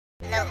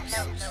Okay,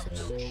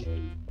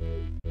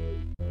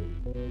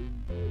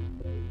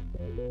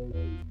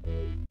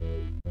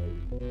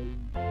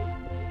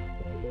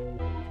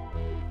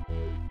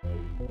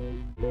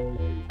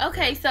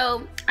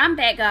 so I'm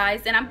back,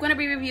 guys, and I'm going to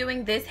be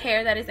reviewing this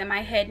hair that is in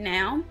my head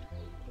now.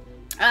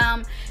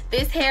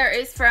 This hair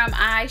is from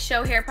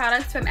IShow hair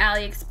products from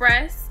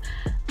Aliexpress.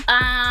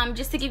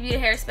 Just to give you the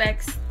hair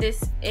specs,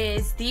 this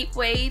is deep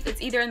wave.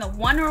 It's either in the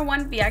 1 or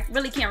 1B. I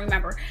really can't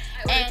remember.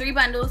 I ordered 3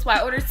 bundles. Well,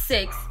 I ordered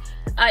 6.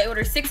 I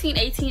ordered 16,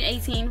 18,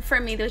 18 for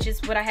me, which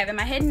is what I have in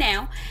my head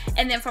now.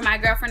 And then for my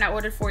girlfriend, I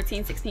ordered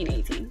 14, 16,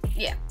 18.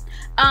 Yeah.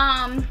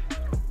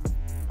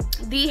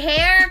 The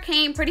hair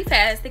came pretty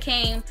fast. It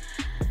came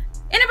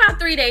in about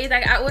 3 days.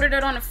 I ordered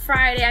it on a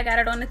Friday. I got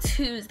it on a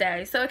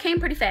Tuesday. So it came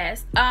pretty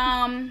fast.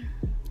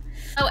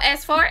 So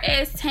as far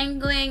as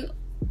tangling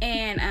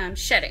and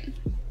shedding,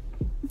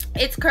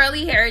 it's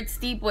curly hair, it's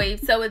deep wave,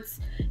 so it's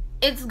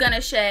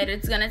gonna shed,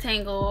 it's gonna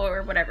tangle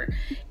or whatever.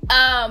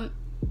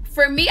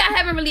 For me, I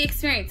haven't really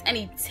experienced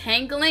any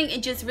tangling.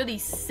 It just really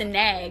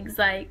snags,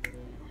 like,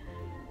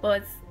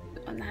 well,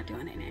 I'm not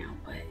doing it now,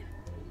 but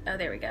oh,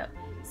 there we go.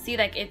 See,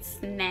 like, it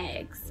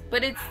snags,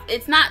 but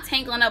it's not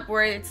tangling up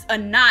where it's a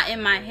knot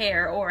in my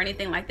hair or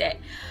anything like that.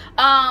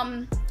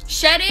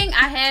 Shedding,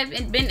 I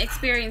haven't been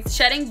experienced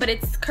shedding, but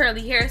it's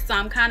curly hair, so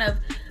I'm kind of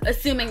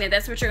assuming that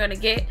that's what you're gonna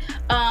get.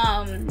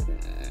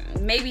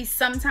 Maybe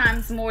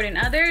sometimes more than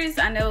others.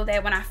 I know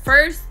that when I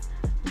first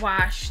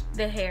washed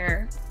the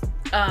hair,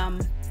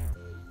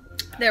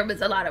 there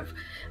was a lot of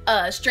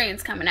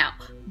strands coming out,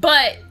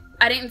 but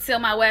I didn't seal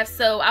my wefts,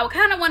 so I would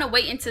kind of want to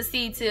wait and to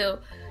see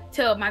till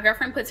my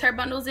girlfriend puts her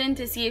bundles in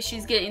to see if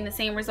she's getting the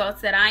same results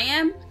that I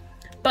am.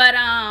 But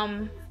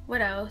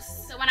what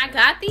else? So when I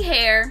got the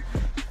hair,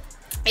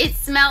 it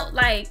smelled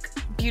like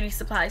beauty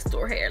supply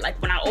store hair. Like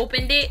when I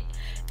opened it,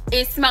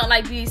 it smelled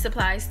like beauty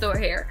supply store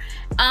hair.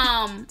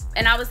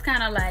 And I was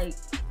kind of like,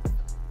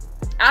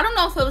 I don't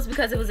know if it was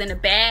because it was in a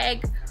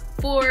bag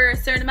for a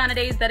certain amount of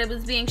days that it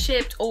was being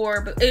shipped, or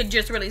but it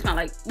just really smelled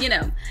like, you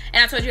know.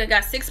 And I told you I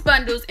got 6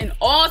 bundles, and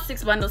all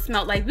 6 bundles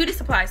smelled like beauty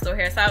supply store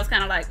hair. So I was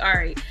kind of like, all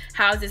right,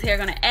 how is this hair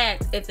gonna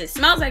act? If it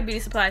smells like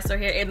beauty supply store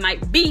hair, it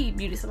might be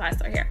beauty supply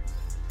store hair.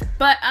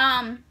 But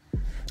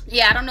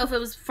yeah, I don't know if it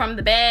was from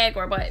the bag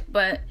or what,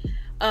 but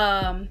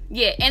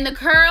yeah. And the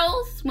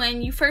curls,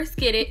 when you first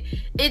get it,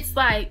 it's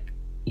like,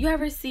 you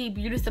ever see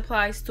beauty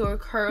supply store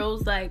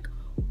curls, like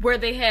where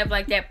they have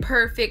like that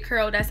perfect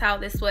curl? That's how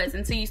this was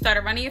until you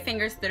started running your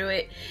fingers through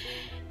it,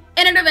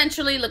 and it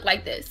eventually looked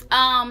like this.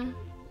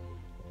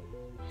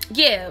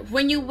 Yeah,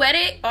 when you wet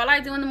it, all I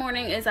do in the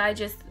morning is I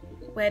just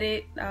wet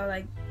it. I'll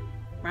like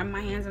run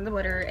my hands in the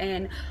water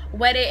and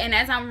wet it, and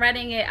as I'm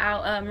wetting it,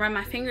 I'll run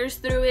my fingers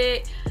through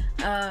it.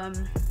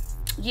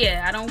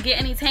 Yeah, I don't get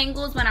any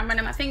tangles when I'm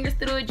running my fingers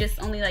through it,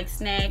 just only like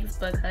snags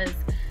because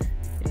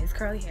it is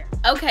curly hair.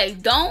 Okay,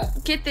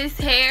 don't get this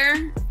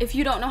hair if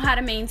you don't know how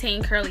to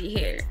maintain curly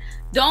hair.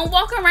 Don't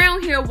walk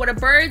around here with a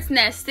bird's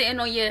nest sitting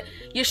on your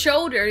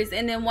shoulders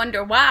and then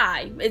wonder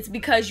why. It's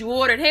because you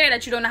ordered hair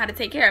that you don't know how to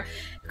take care of.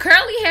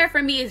 Curly hair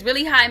for me is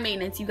really high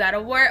maintenance. You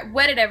gotta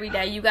wet it every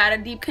day. You gotta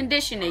deep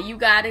condition it. You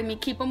gotta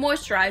keep it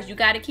moisturized. You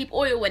gotta keep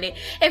oil in it.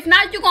 If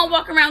not, you're gonna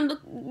walk around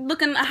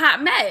looking a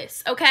hot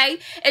mess, okay?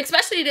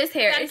 Especially this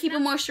hair. You gotta keep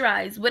it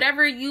moisturized.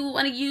 Whatever you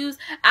want to use.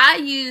 I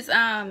use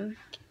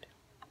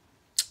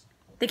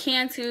the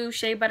Cantu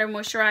Shea Butter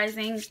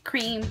Moisturizing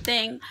Cream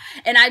thing,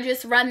 and I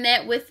just run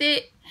that with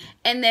it,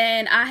 and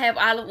then I have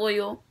olive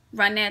oil,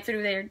 run that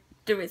through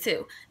it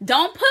too.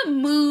 Don't put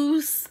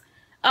mousse,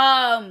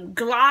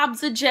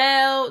 globs of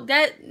gel.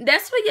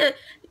 That's what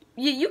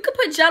you could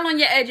put gel on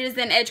your edges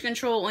and edge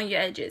control on your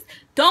edges.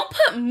 Don't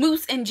put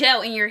mousse and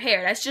gel in your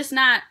hair. That's just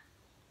not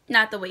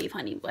the wave,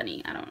 honey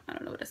bunny. I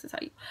don't know what else to tell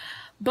you,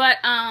 but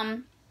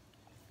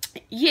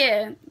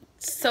yeah,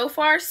 so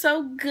far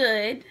so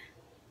good.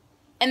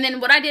 And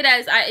then what I did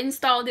is I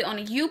installed it on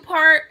a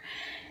upart,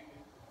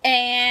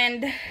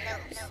 and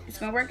it's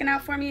been working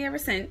out for me ever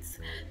since.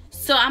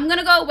 So I'm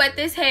gonna go wet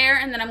this hair,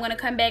 and then I'm gonna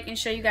come back and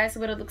show you guys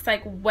what it looks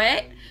like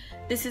wet.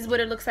 This is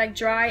what it looks like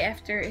dry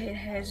after it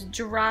has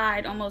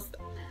dried almost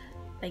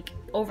like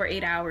over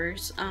 8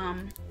 hours.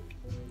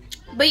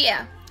 But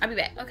yeah, I'll be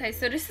back. Okay,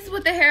 so this is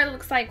what the hair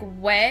looks like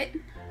wet,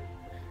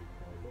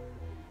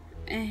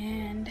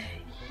 and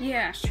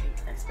yeah, I'll show you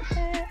guys the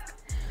back.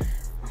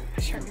 Oh,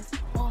 my shirt is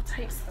all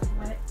types of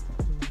wet.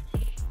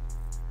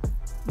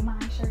 My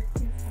shirt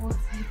is all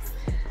types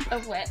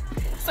of wet.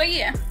 So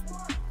yeah,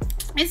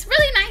 it's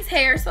really nice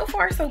hair. So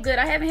far so good.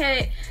 I haven't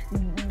had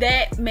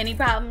that many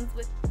problems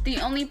with. The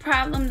only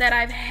problem that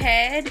I've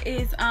had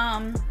is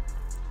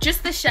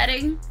just the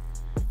shedding,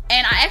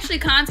 and I actually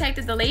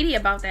contacted the lady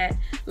about that,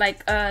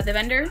 like the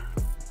vendor,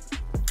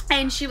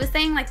 and she was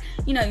saying like,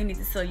 you know, you need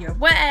to seal your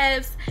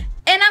wefts,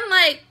 and I'm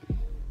like,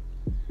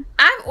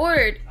 I've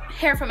ordered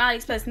hair from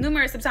Aliexpress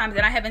numerous of times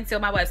and I haven't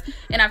sealed my wefts,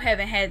 and I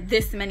haven't had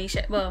this many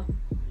shedding.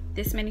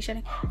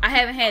 I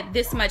haven't had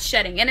this much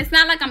shedding, and it's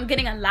not like I'm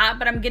getting a lot,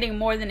 but I'm getting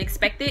more than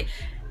expected.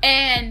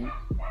 And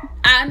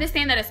I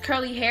understand that it's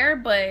curly hair,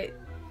 but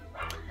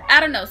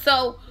I don't know.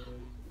 So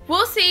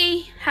we'll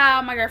see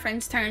how my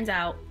girlfriend's turns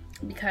out,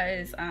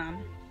 because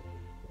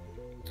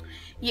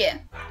yeah.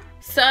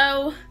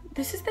 So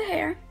this is the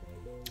hair.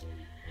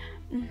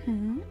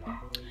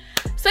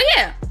 So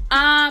yeah,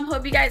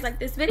 hope you guys like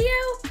this video.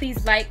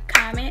 Please like,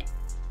 comment,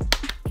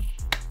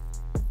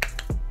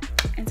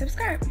 and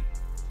subscribe.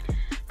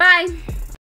 Bye.